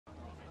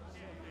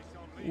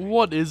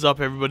What is up,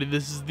 everybody?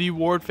 This is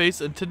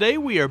TheWardFace, and today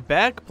we are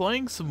back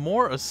playing some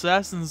more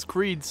Assassin's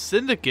Creed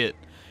Syndicate.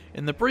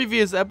 In the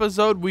previous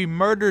episode, we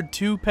murdered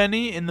Two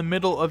Penny in the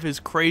middle of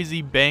his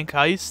crazy bank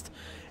heist,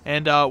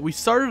 and we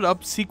started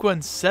up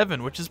Sequence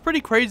 7, which is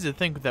pretty crazy to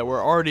think that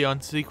we're already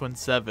on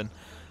Sequence 7.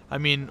 I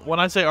mean, when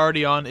I say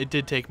already on, it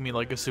did take me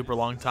like a super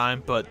long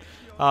time, but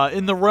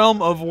in the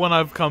realm of when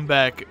I've come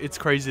back, it's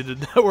crazy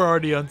that we're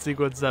already on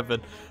Sequence 7.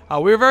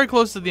 We were very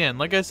close to the end.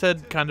 Like I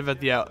said, kind of at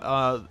the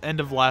end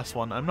of last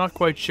one. I'm not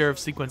quite sure if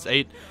Sequence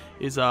 8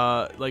 is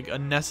like a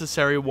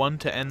necessary one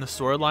to end the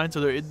storyline.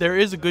 So there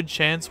is a good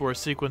chance where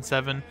Sequence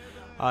 7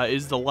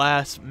 is the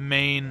last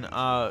main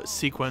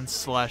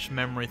sequence /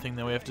 memory thing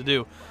that we have to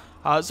do.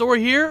 So we're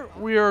here.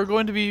 We are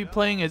going to be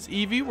playing as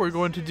Evie. We're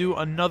going to do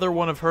another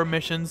one of her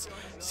missions.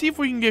 See if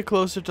we can get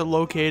closer to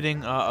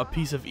locating a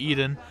piece of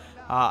Eden.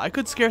 I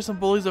could scare some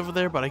bullies over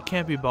there, but I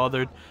can't be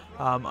bothered.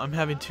 I'm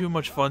having too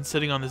much fun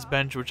sitting on this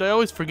bench, which I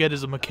always forget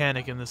is a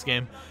mechanic in this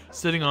game.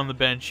 Sitting on the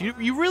bench.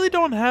 You really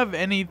don't have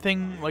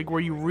anything like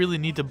where you really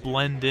need to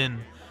blend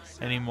in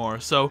anymore.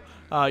 So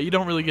you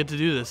don't really get to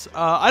do this.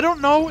 I don't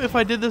know if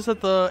I did this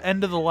at the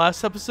end of the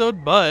last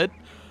episode, but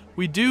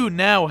we do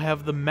now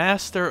have the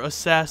Master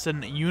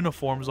Assassin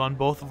uniforms on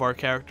both of our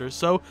characters.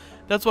 So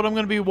that's what I'm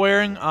going to be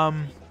wearing.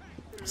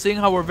 Seeing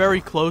how we're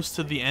very close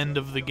to the end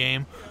of the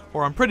game,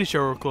 or I'm pretty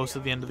sure we're close to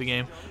the end of the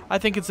game, I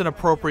think it's an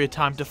appropriate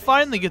time to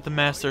finally get the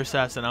Master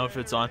Assassin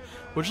outfits on,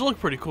 which look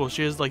pretty cool.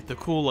 She has like the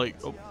cool, like,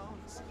 oh,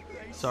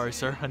 sorry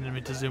sir, I didn't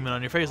mean to zoom in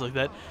on your face like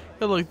that.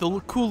 Got like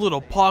the cool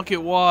little pocket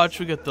watch.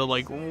 We got the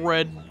like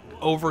red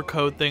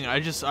overcoat thing.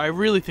 I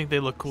really think they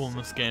look cool in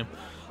this game.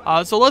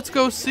 So let's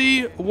go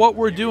see what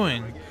we're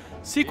doing.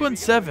 Sequence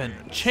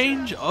 7,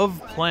 Change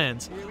of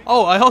Plans.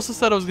 Oh, I also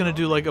said I was going to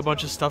do like a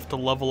bunch of stuff to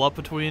level up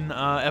between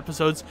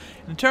episodes.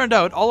 And it turned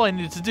out all I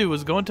needed to do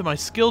was go into my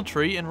skill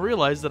tree and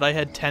realize that I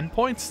had 10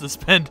 points to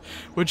spend.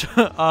 Which,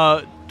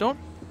 don't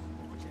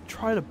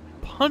try to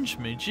punch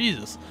me,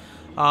 Jesus.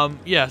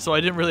 Yeah, so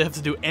I didn't really have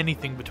to do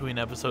anything between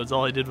episodes.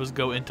 All I did was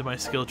go into my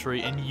skill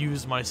tree and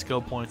use my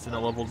skill points, and it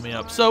leveled me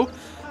up. So,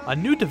 a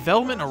new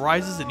development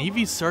arises in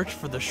Evie's search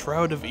for the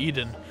Shroud of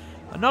Eden.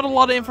 Not a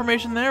lot of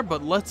information there,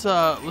 but let's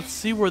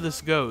see where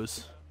this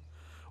goes.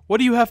 What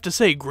do you have to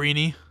say,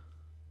 Greenie?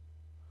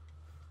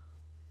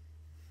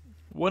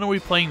 When are we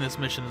playing this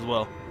mission as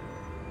well?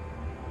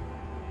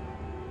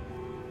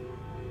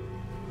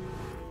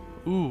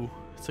 Ooh,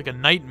 it's like a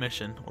night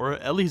mission, or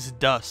at least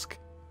dusk.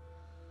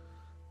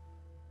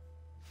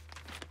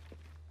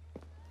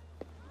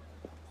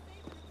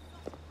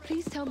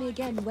 Please tell me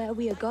again where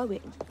we are going.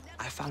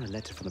 I found a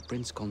letter from the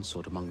Prince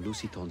Consort among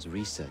Lucy Thorne's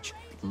research,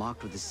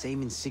 marked with the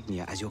same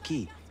insignia as your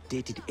key,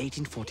 dated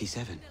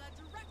 1847.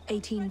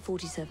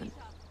 1847.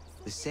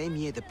 The same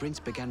year the Prince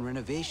began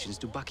renovations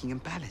to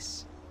Buckingham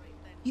Palace.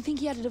 You think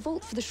he added a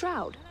vault for the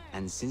shroud?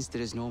 And since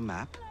there is no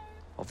map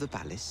of the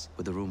palace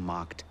with a room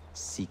marked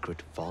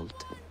Secret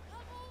Vault.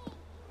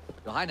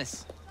 Your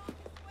Highness,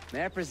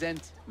 may I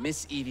present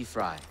Miss Evie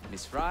Fry.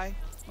 Miss Fry,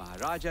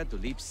 Maharaja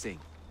Duleep Singh.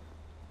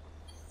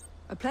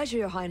 A pleasure,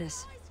 Your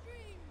Highness.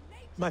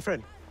 My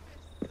friend,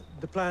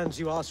 the plans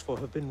you asked for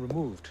have been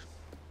removed.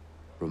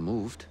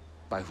 Removed?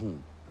 By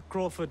whom?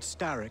 Crawford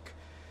Starrick.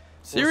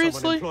 Seriously? Or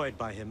someone employed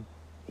by him.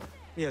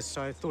 Yes,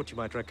 I thought you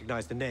might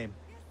recognize the name.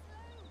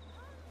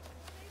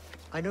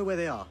 I know where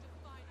they are,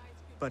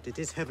 but it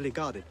is heavily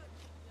guarded.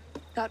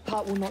 That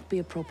part will not be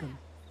a problem.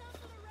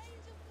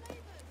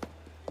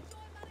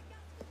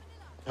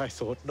 I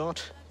thought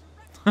not.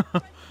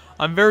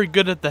 I'm very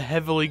good at the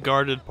heavily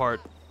guarded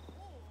part.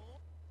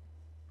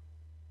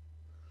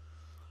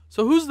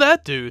 So who's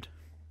that dude?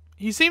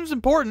 He seems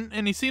important,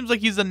 and he seems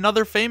like he's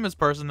another famous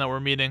person that we're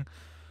meeting.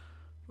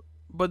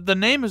 But the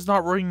name is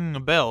not ringing a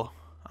bell.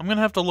 I'm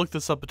gonna have to look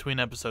this up between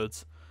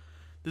episodes.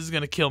 This is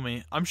gonna kill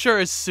me. I'm sure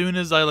as soon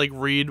as I like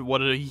read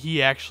what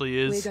he actually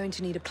is, We're going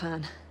to need a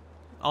plan.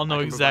 I'll know I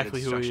can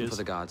exactly provide who he instruction is. for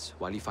the guards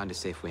while you find a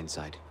safe way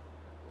inside.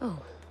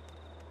 Oh.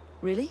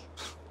 Really?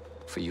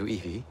 For you,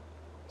 Evie?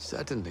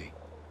 Certainly.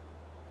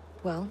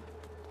 Well,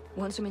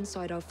 once I'm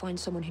inside, I'll find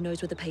someone who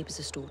knows where the papers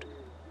are stored.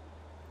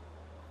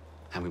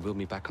 And we will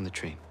meet back on the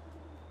train.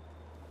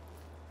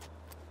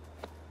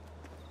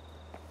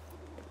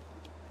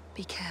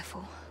 Be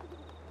careful.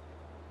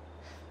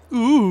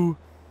 Ooh.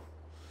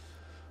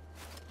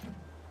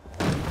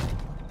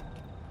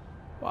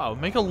 Wow,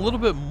 make a little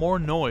bit more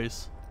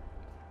noise.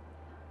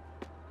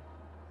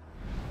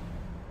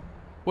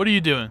 What are you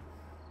doing?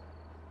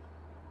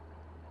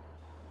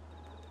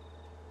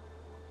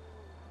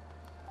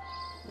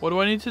 What do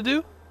I need to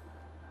do?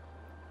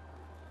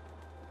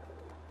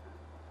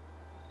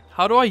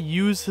 How do I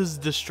use his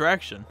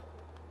distraction?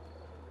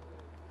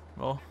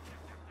 Well,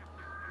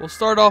 we'll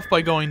start off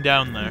by going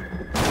down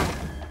there.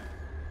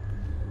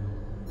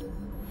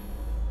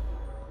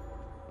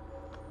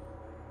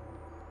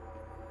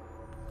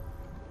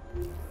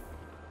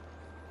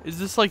 Is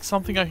this like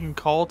something I can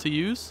call to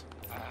use?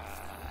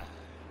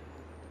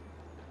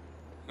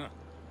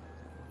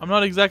 I'm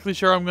not exactly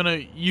sure I'm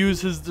gonna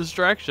use his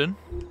distraction.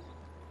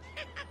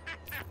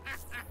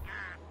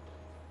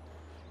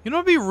 You know,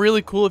 it'd be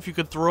really cool if you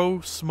could throw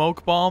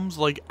smoke bombs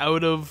like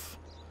out of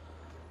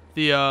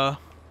the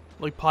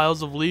like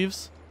piles of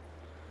leaves.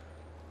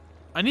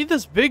 I need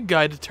this big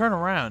guy to turn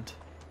around.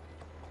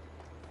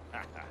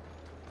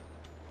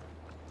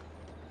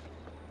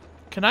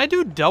 Can I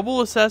do double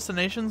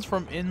assassinations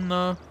from in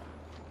the...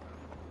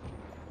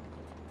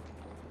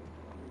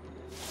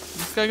 Is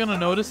this guy gonna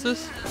notice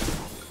this?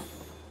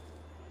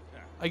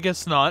 I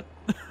guess not.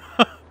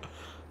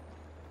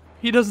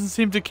 He doesn't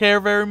seem to care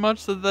very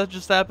much that that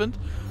just happened.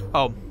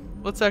 Oh,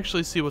 let's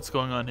actually see what's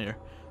going on here.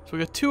 So we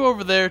got 2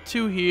 over there,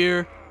 2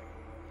 here.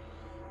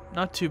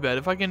 Not too bad.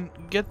 If I can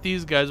get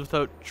these guys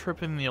without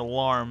tripping the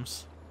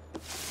alarms.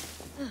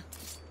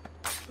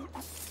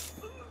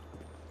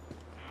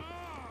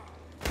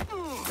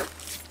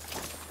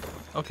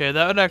 Okay,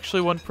 that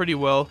actually went pretty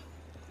well.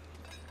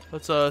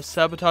 Let's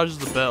sabotage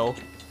the bell.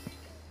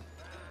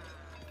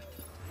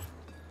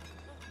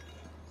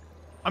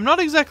 I'm not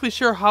exactly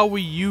sure how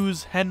we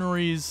use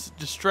Henry's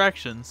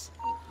distractions.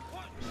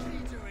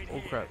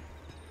 Oh crap.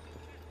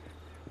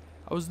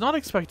 I was not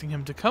expecting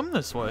him to come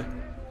this way.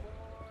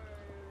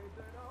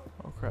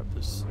 Oh crap,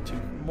 there's 2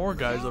 more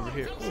guys over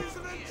here. Ooh.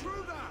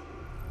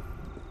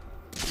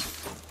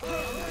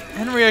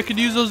 Henry, I could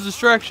use those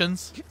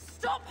distractions.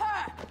 Stop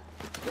her!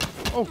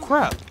 Oh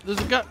crap, there's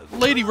a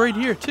lady right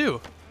here too.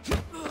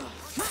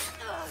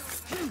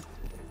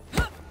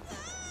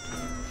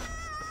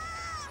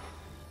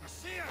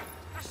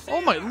 Oh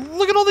my,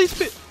 look at all these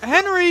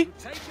Henry!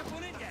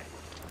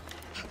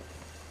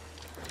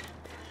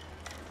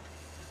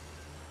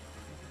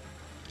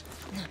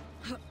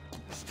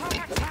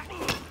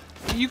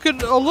 You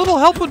could, a little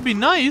help would be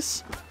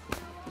nice.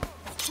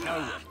 No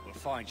one will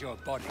find your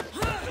body.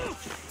 There's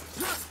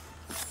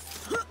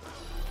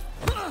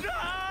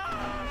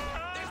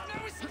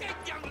no escape,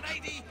 young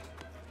lady!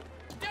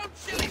 Don't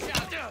silly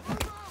shout!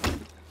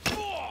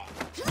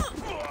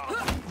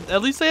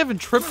 At least I haven't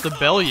tripped the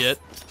bell yet.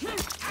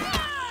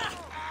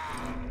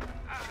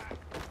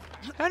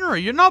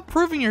 Henry, you're not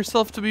proving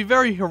yourself to be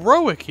very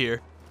heroic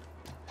here.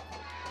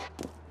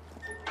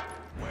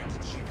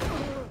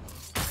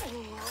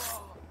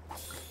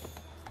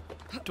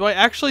 Do I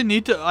actually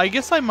need to? I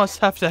guess I must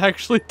have to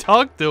actually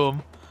talk to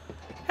him.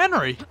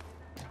 Henry,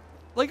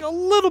 like a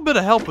little bit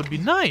of help would be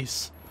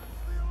nice.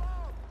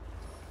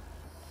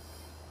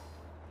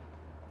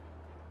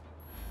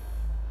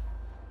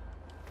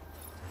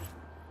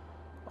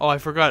 Oh, I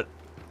forgot.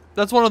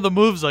 That's one of the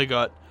moves I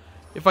got.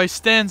 If I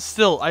stand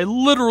still, I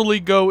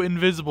literally go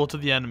invisible to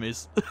the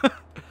enemies. A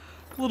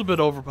little bit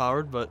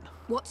overpowered, but...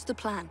 What's the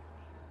plan?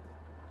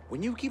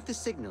 When you give the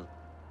signal,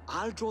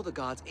 I'll draw the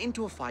guards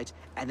into a fight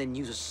and then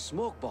use a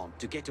smoke bomb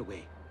to get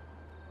away.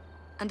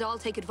 And I'll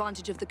take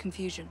advantage of the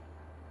confusion.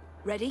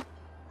 Ready?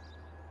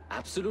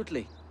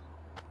 Absolutely.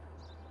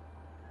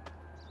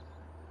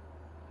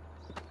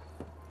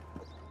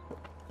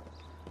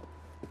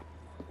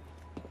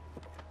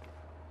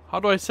 How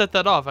do I set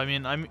that off? I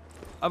mean,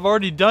 I've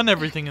already done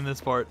everything in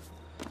this part.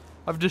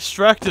 I've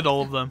distracted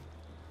all of them.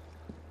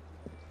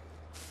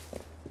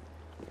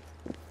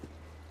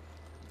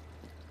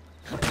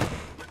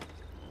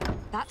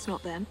 That's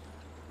not them.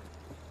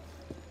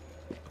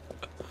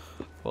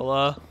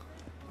 Well,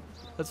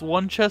 that's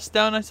one chest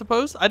down, I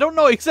suppose. I don't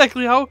know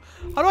exactly how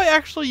do I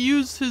actually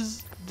use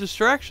his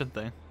distraction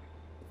thing?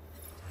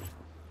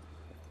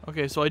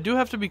 Okay, so I do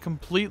have to be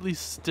completely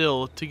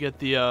still to get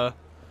the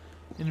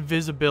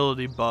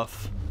invisibility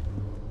buff.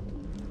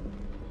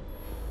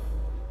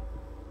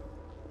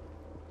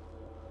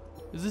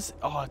 Is this?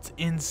 Oh, it's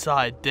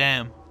inside.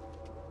 Damn.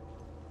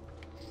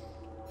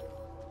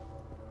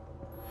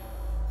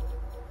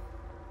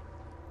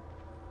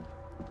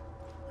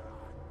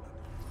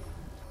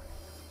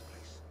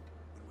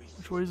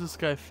 Which way is this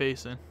guy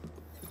facing?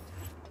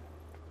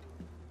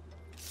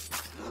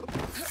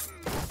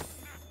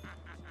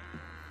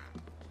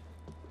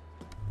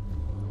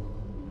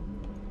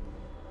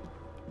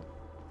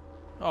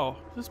 Oh,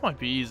 this might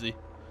be easy.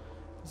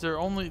 Is there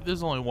only?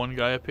 There's only one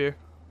guy up here.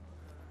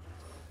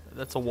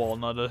 That's a wall,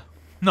 not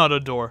a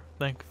door.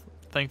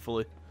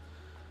 Thankfully.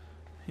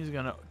 He's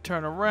gonna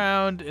turn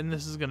around, and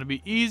this is gonna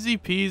be easy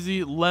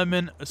peasy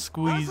lemon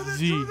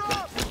squeezy.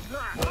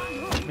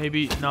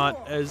 Maybe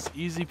not as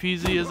easy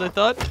peasy as I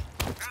thought.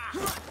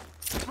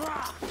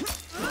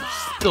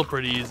 Still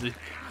pretty easy.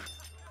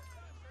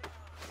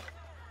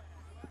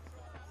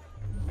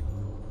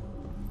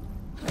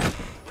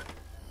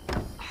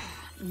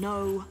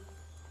 No.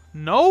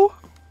 No?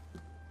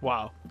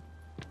 Wow.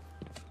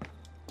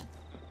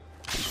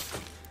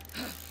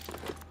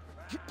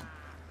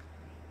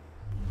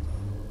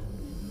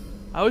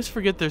 I always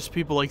forget there's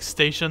people like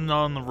stationed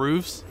on the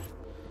roofs.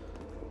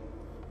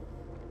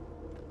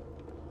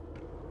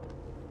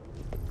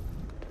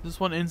 This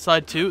one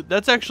inside too?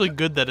 That's actually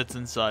good that it's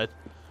inside.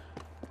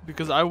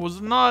 Because I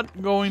was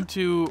not going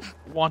to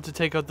want to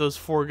take out those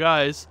 4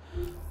 guys.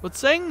 But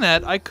saying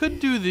that, I could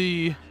do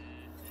the...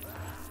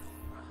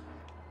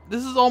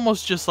 This is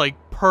almost just like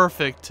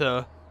perfect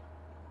to...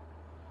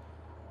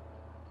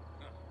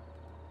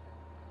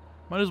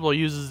 Might as well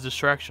use his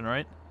distraction,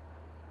 right?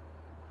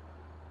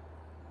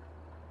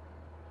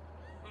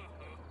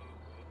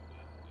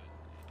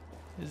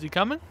 Is he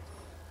coming?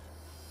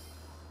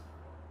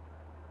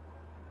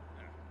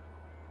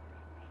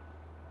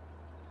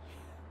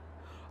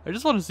 I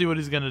just want to see what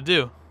he's going to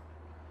do.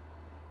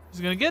 He's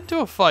going to get into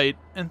a fight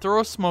and throw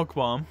a smoke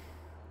bomb.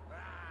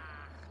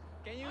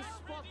 Can you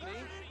spot me?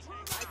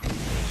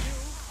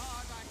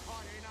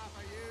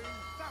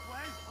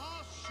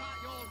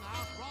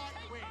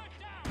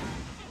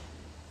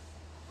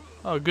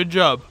 Oh, good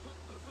job.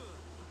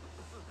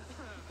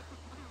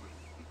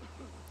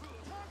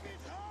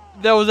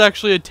 That was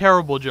actually a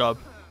terrible job.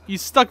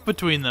 He's stuck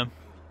between them.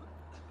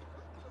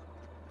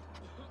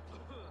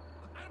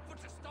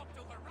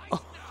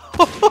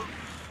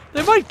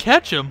 They might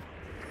catch him.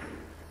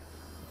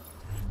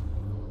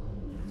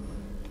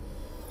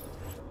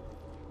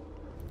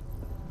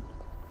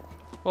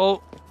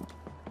 Well,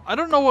 I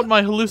don't know what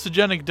my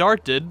hallucinogenic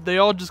dart did. They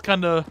all just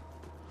kind of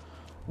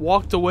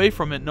walked away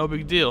from it, no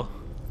big deal.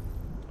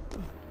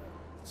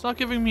 It's not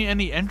giving me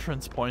any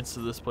entrance points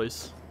to this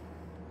place.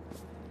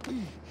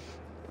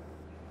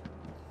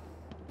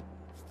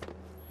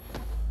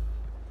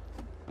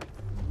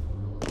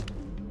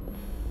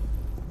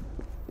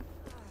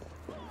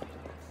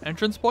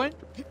 Entrance point?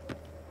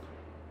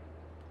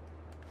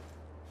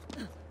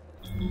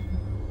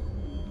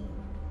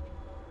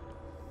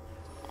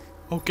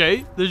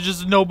 Okay, there's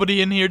just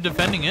nobody in here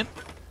defending it.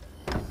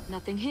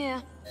 Nothing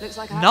here. Looks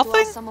like I have to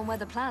ask someone where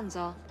the plans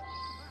are.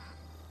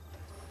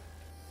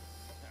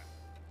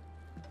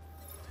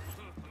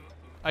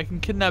 I can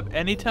kidnap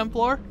any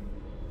Templar?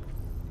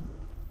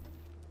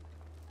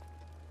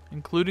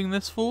 Including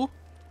this fool?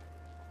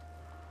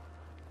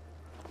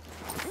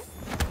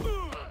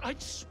 I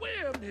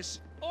swear, miss,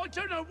 I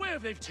don't know where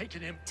they've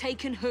taken him.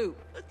 Taken who?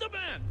 The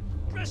man,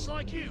 dressed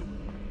like you.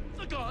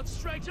 The guards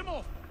dragged him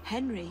off.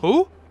 Henry.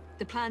 Who?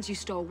 The plans you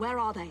stole, where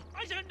are they?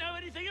 I don't know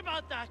anything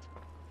about that.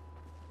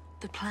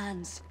 The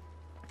plans.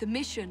 The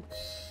mission.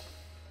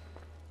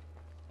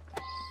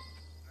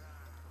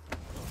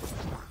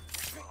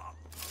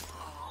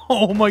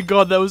 Oh my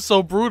god, that was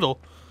so brutal.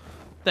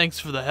 Thanks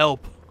for the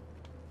help.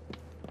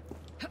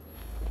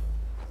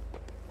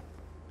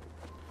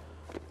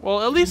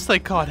 Well, at least they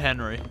caught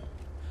Henry.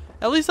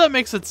 At least that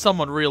makes it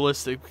somewhat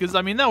realistic, because,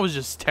 I mean, that was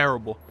just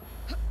terrible.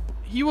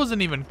 He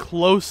wasn't even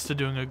close to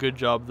doing a good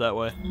job that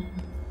way.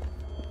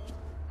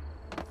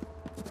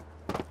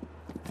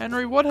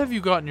 Henry, what have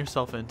you gotten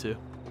yourself into?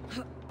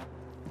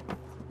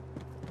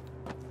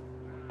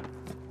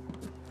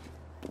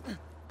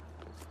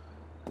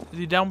 Is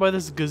he down by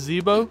this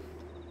gazebo?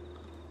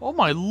 Oh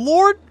my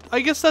lord! I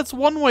guess that's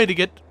one way to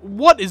get...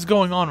 What is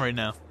going on right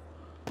now?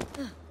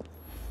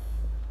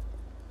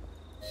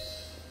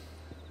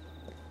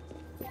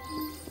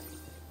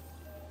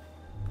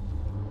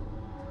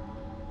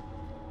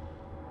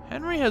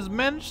 Henry has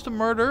managed to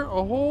murder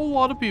a whole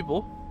lot of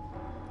people.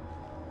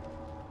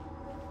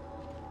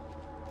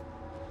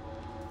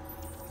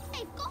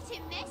 They've got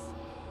him, miss.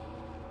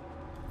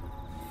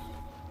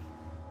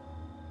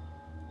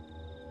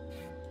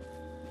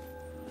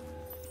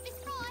 Miss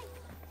Fry.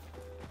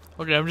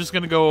 Okay, I'm just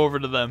gonna go over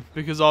to them,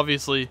 because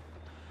obviously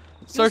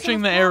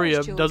searching the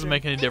area doesn't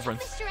make any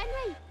difference. Mr.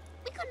 Henry,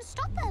 we couldn't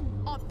stop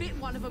them. I bit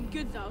one of them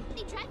good, though.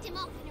 They dragged him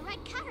off in a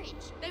red carriage.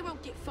 They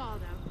won't get far,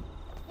 though.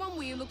 One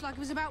wheel looked like it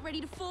was about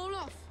ready to fall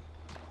off.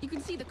 You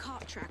can see the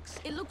cart tracks.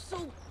 It looks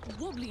so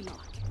wobbly-like.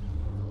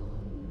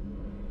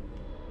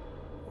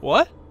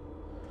 What?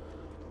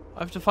 I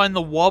have to find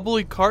the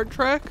wobbly cart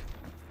track?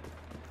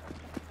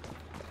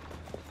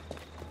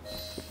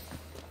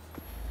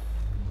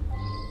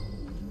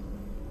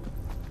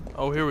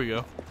 Oh, here we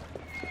go.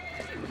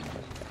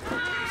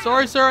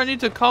 Sorry, sir, I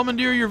need to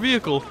commandeer your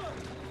vehicle.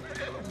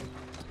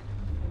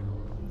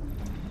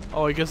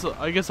 Oh, I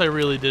guess I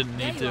really didn't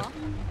need to.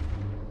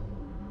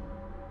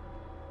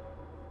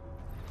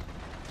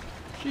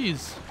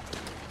 Jeez.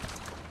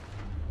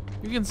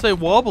 You can say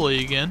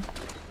wobbly again.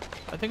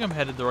 I think I'm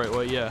headed the right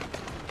way, yeah.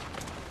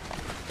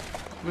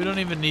 We don't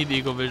even need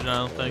eagle vision,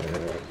 I don't think.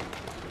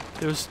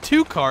 There's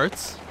two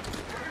carts.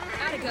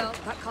 Atta girl.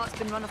 That cart's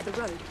been run off the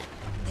road.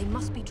 They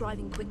must be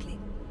driving quickly.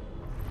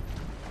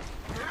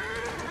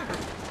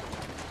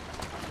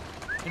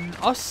 And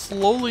us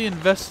slowly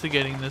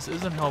investigating this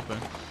isn't helping.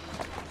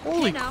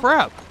 Holy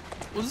crap!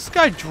 Was this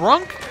guy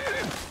drunk?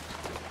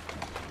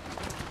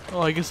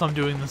 Oh, I guess I'm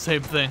doing the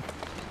same thing.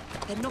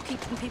 They're knocking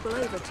people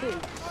over too.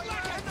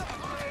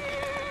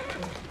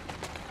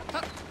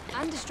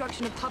 And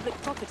destruction of public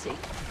property.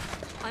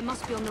 I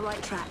must be on the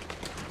right track.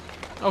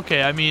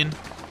 Okay, I mean,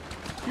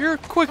 you're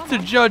quick to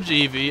judge,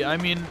 Evie. I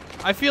mean,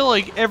 I feel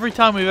like every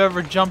time we've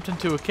ever jumped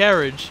into a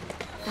carriage,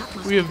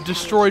 we have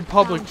destroyed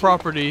public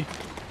property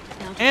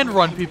and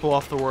run people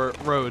off the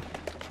road.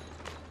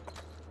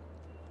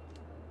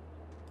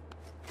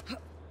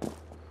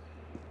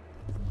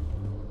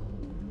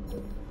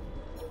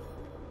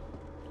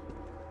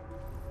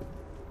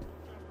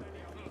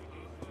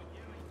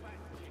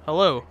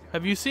 Hello.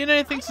 Have you seen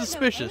anything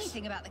suspicious? I don't know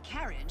anything about the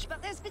carriage,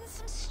 but there's been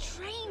some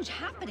strange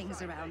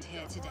happenings around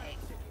here today.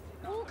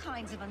 All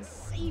kinds of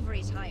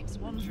unsavory types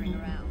wandering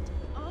around.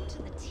 Armed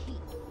to the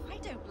teeth. I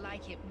don't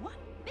like it one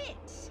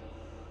bit.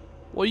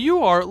 Well,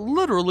 you are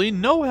literally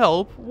no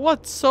help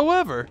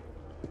whatsoever.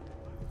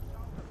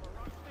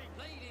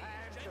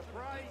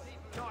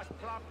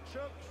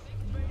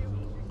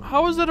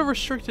 How is it a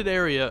restricted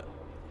area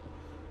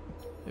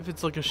if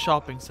it's like a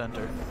shopping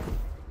center?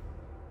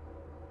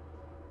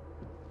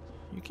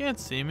 You can't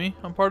see me.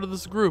 I'm part of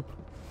this group.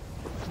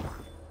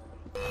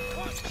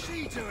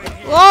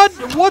 What?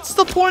 What's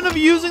the point of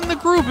using the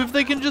group if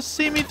they can just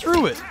see me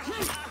through it?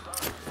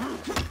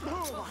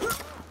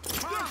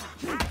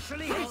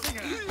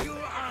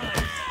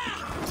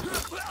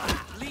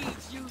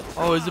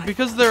 Oh, is it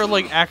because they're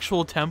like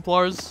actual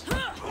Templars?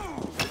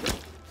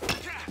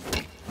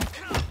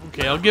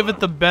 Okay, I'll give it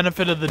the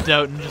benefit of the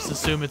doubt and just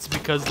assume it's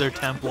because they're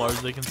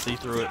Templars, they can see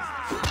through it.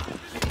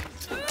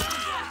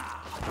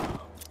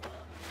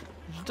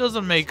 Which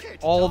doesn't make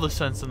all the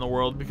sense in the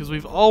world because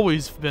we've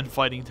always been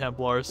fighting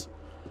Templars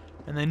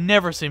and they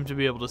never seem to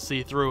be able to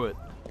see through it.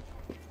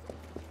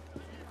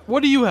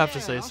 What do you have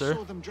to say, sir? I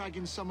saw them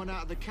dragging someone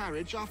out of the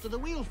carriage after the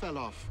wheel fell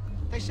off.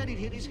 They said he'd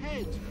hit his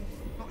head.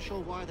 Not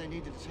sure why they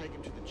needed to take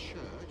him to the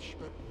church,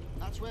 but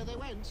that's where they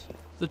went.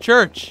 The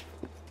church.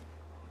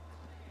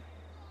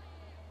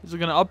 Is it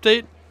gonna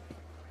update?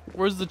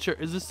 Where's the church?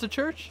 Is this the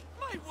church?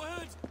 My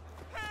word!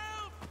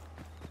 Help!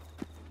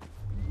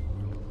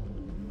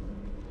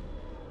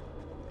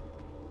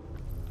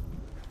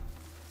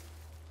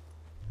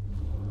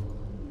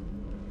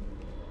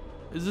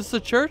 Is this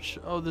the church?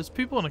 Oh, there's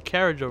people in a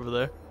carriage over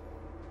there.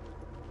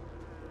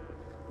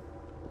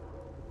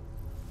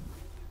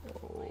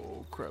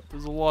 Oh crap,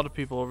 there's a lot of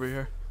people over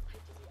here.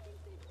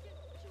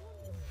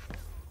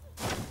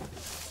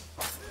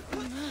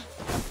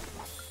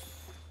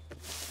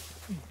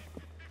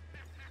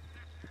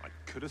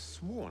 Could have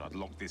sworn I'd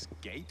locked this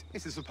gate.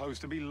 This is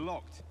supposed to be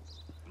locked.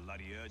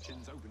 Bloody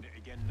urchins opened it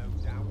again, no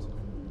doubt.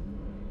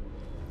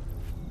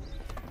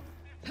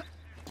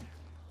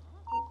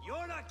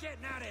 You're not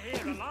getting out of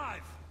here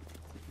alive.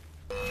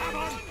 Come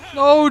on!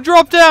 No,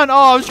 drop down!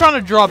 Oh, I was trying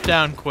to drop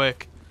down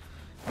quick.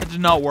 That did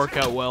not work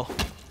out well.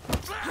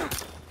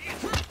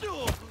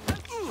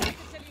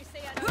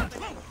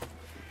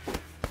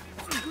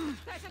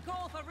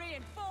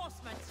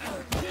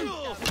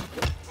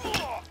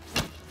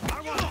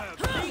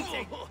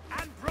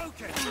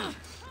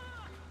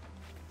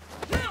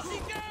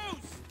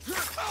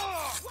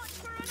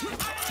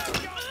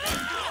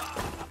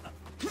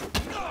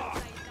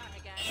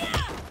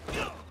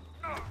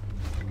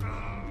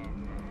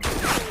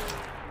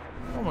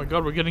 Oh my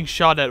god, we're getting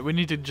shot at. We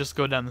need to just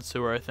go down the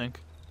sewer, I think.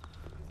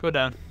 Go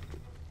down.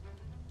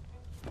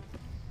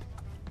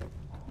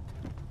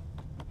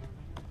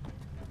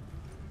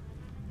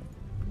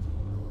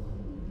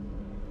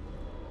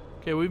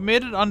 Okay, we've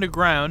made it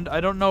underground.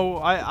 I don't know.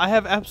 I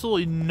have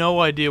absolutely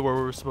no idea where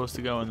we're supposed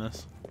to go in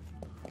this.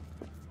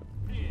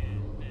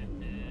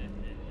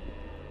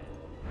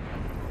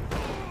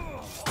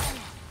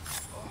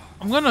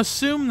 I'm gonna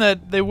assume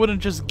that they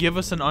wouldn't just give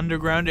us an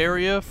underground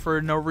area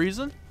for no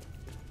reason.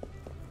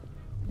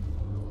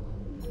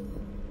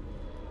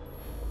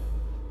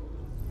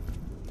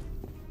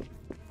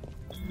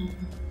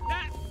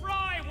 That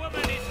Fry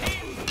woman is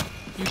here.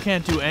 You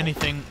can't do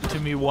anything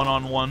to me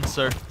one-on-one,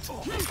 sir.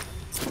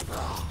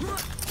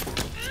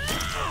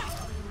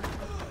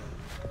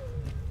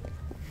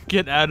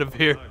 Get out of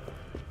here.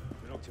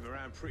 We knocked him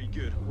around pretty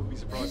good. Wouldn't be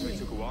surprised if it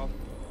took a while.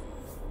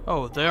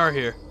 Oh, they are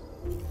here.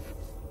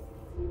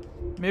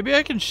 Maybe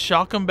I can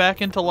shock him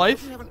back into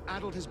life? We haven't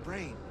addled his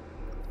brain.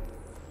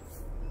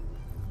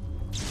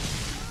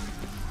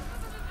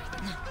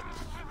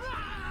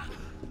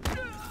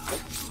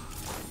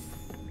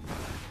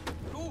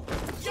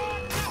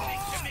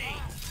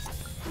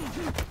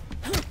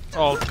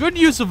 Oh, good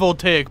use of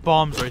voltaic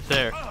bombs right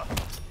there.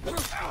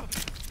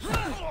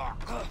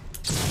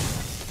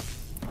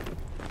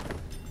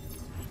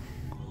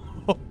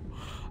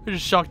 I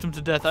just shocked him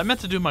to death. I meant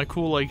to do my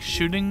cool, like,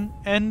 shooting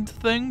end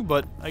thing,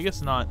 but I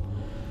guess not.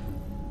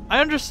 I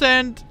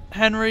understand,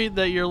 Henry,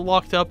 that you're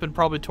locked up and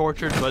probably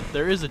tortured, but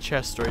there is a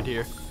chest right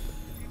here,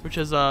 which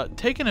has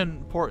taken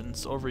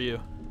importance over you.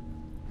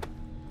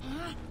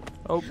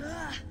 Oh.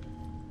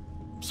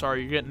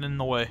 Sorry, you're getting in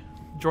the way.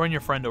 Join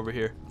your friend over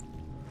here.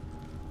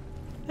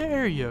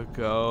 There you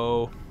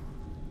go.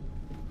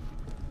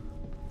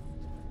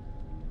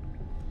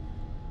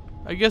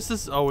 I guess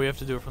this... Oh, we have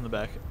to do it from the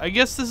back. I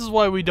guess this is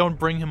why we don't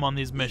bring him on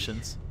these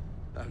missions.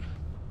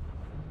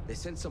 They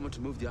sent someone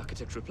to move the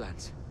architectural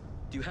plans.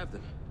 Do you have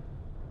them?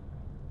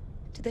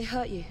 Did they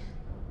hurt you?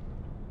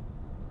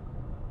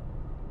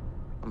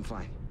 I'm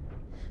fine.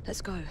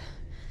 Let's go.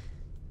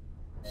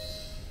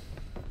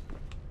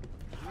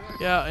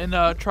 Yeah,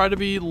 and try to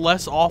be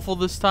less awful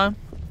this time.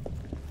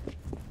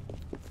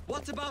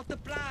 What about the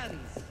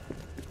plans?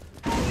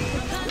 The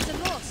plans are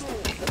lost.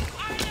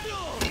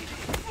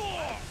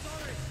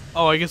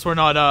 Oh, I guess we're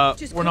not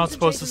Just we're not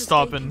supposed to concentrate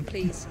on stop and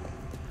escaping, please.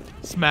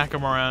 smack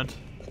him around.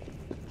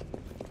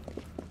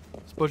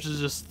 Supposed to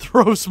just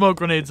throw smoke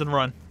grenades and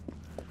run.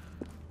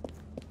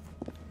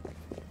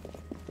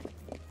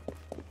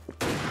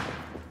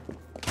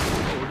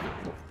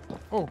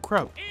 Oh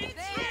crap.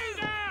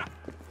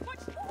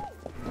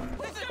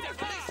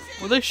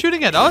 Were they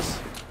shooting at us?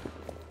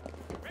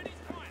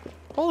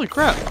 Holy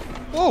crap.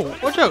 Whoa,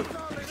 watch out.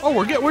 Oh,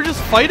 we're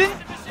just fighting?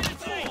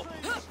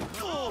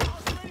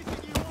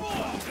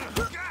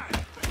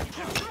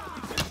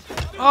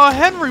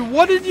 Henry,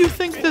 what did you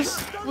think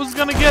this was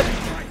gonna get?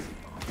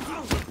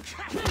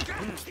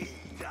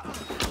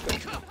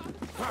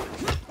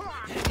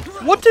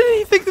 What did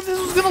he think that this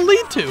was gonna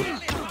lead to?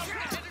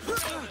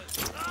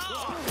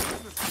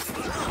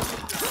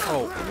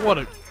 Oh, what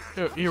a...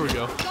 Here we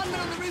go. Gunman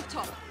on the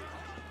rooftop.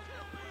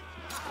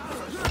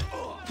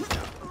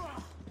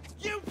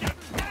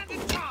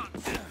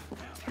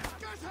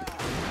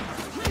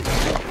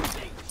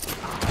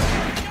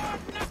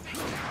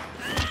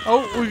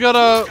 Oh,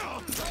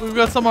 we've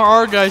got some of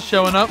our guys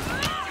showing up.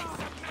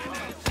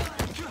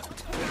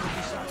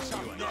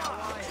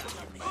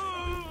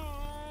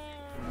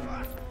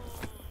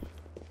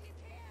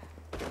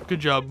 Good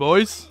job,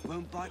 boys.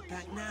 Won't bite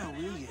back now,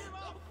 will you?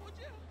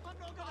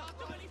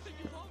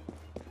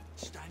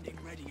 Standing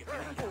ready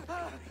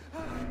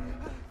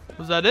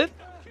Was that it?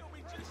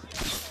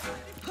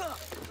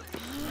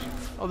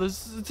 Oh,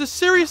 there's just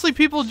seriously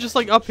people just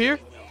like up here?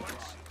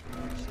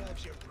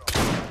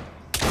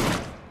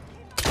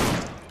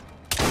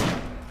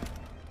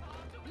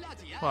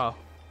 Wow.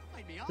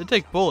 They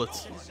take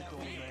bullets.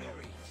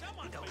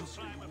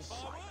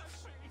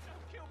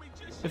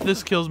 If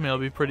this kills me, I'll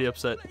be pretty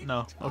upset.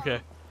 No.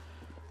 Okay.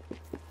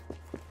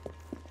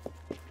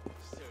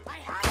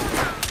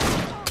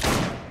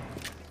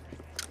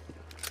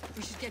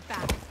 We should get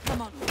back.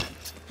 Come on.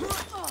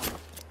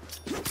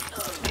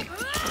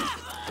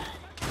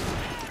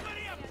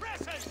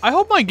 I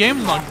hope my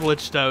game's not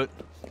glitched out.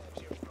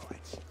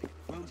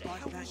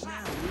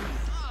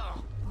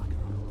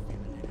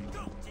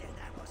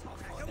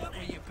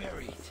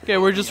 Okay,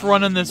 we're just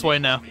running this way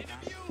now.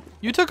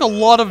 You took a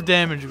lot of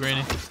damage,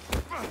 Greenie.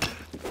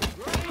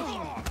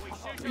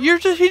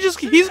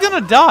 He's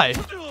gonna die.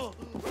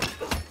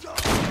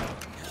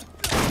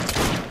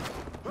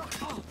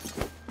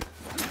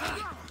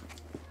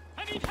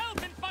 I need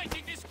help in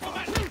fighting this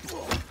woman.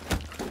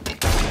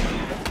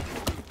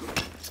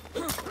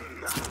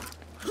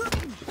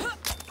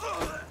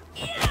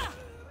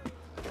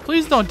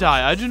 Please don't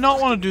die. I do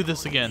not want to do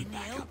this again.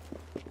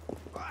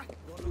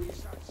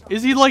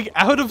 Is he like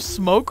out of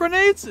smoke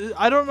grenades?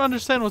 I don't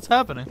understand what's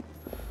happening.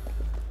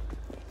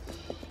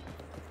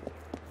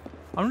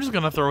 I'm just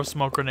gonna throw a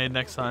smoke grenade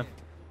next time.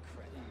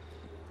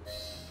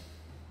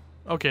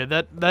 Okay,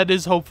 that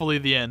is hopefully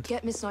the end.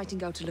 Get Miss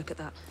Nightingale to look at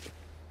that.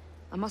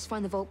 I must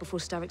find the vault before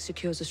Starrick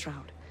secures the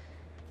shroud.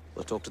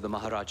 We'll talk to the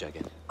Maharaja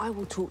again. I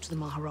will talk to the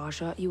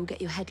Maharaja. You will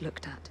get your head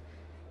looked at.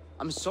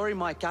 I'm sorry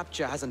my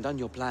capture hasn't done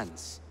your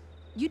plans.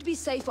 You'd be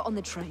safer on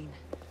the train.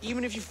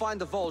 Even if you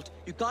find the vault,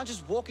 you can't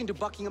just walk into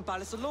Buckingham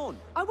Palace alone.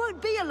 I won't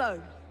be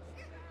alone.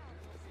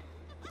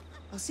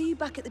 I'll see you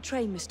back at the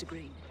train, Mr.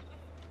 Green.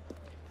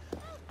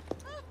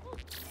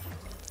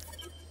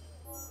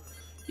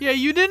 Yeah,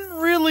 you didn't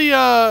really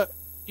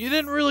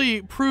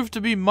prove to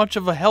be much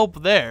of a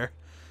help there.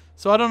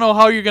 So I don't know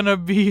how you're gonna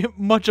be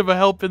much of a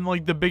help in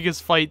like the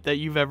biggest fight that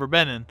you've ever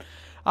been in.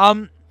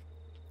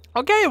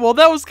 Okay, well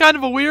that was kind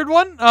of a weird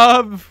one.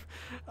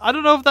 I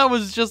don't know if that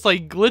was just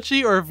like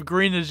glitchy or if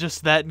Green is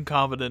just that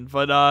incompetent,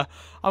 but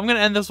I'm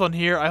gonna end this one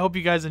here. I hope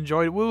you guys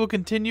enjoyed. We will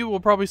continue. We'll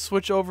probably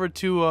switch over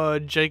to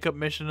Jacob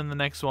mission in the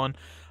next one,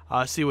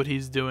 see what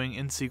he's doing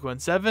in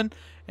sequence 7,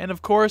 and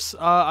of course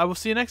I will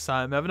see you next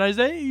time. Have a nice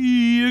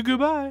day.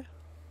 Goodbye.